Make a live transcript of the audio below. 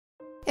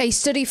A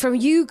study from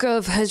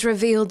UGOV has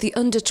revealed the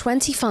under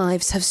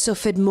 25s have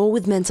suffered more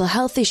with mental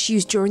health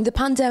issues during the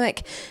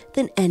pandemic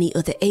than any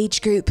other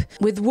age group,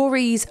 with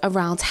worries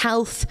around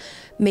health,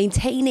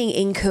 maintaining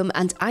income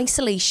and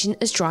isolation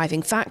as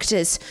driving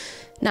factors.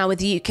 Now, with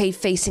the UK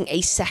facing a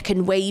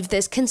second wave,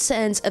 there's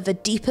concerns of a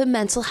deeper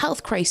mental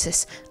health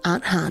crisis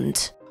at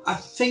hand. I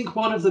think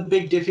one of the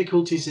big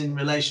difficulties in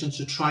relation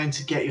to trying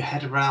to get your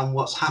head around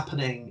what's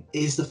happening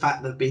is the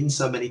fact there have been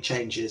so many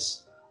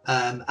changes.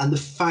 And the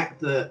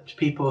fact that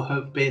people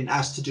have been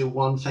asked to do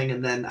one thing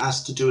and then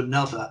asked to do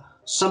another.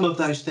 Some of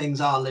those things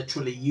are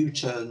literally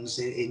U-turns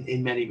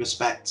in many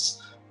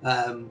respects.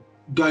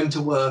 Going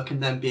to work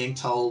and then being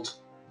told,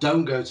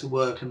 don't go to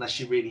work unless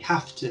you really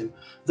have to.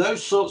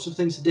 Those sorts of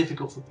things are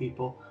difficult for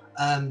people.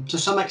 To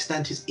some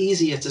extent, it's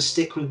easier to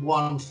stick with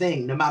one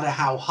thing, no matter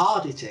how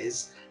hard it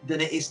is, than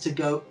it is to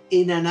go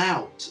in and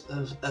out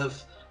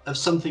of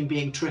something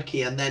being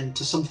tricky and then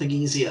to something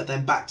easier,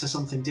 then back to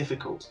something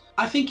difficult.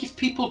 I think if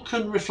people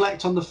can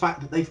reflect on the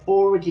fact that they've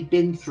already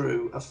been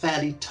through a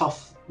fairly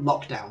tough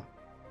lockdown,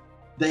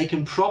 they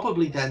can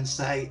probably then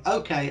say,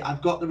 okay,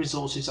 I've got the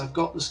resources, I've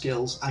got the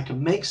skills, I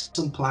can make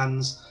some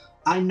plans.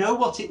 I know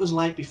what it was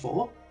like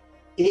before.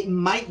 It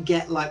might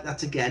get like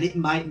that again. It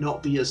might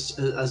not be as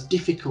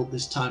difficult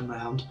this time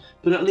round,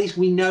 but at least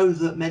we know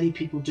that many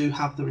people do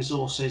have the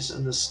resources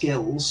and the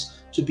skills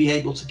to be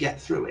able to get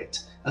through it.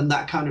 And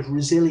that kind of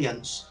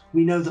resilience,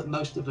 we know that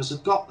most of us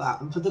have got that.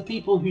 And for the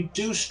people who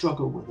do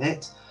struggle with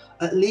it,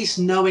 at least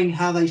knowing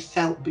how they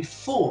felt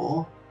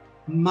before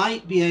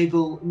might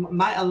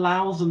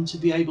allow them to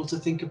be able to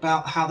think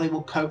about how they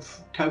will cope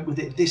with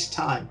it this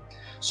time.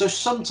 So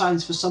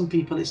sometimes for some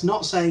people, it's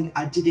not saying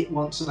I did it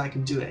once and I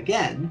can do it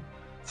again.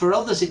 For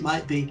others, it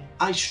might be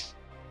I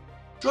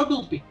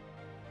struggled,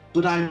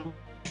 but I'm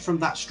from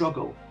that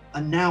struggle,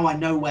 and now I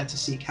know where to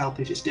seek help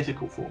if it's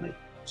difficult for me.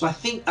 So I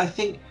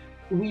think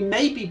we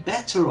may be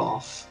better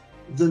off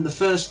than the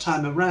first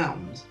time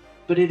around,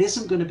 but it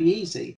isn't going to be easy.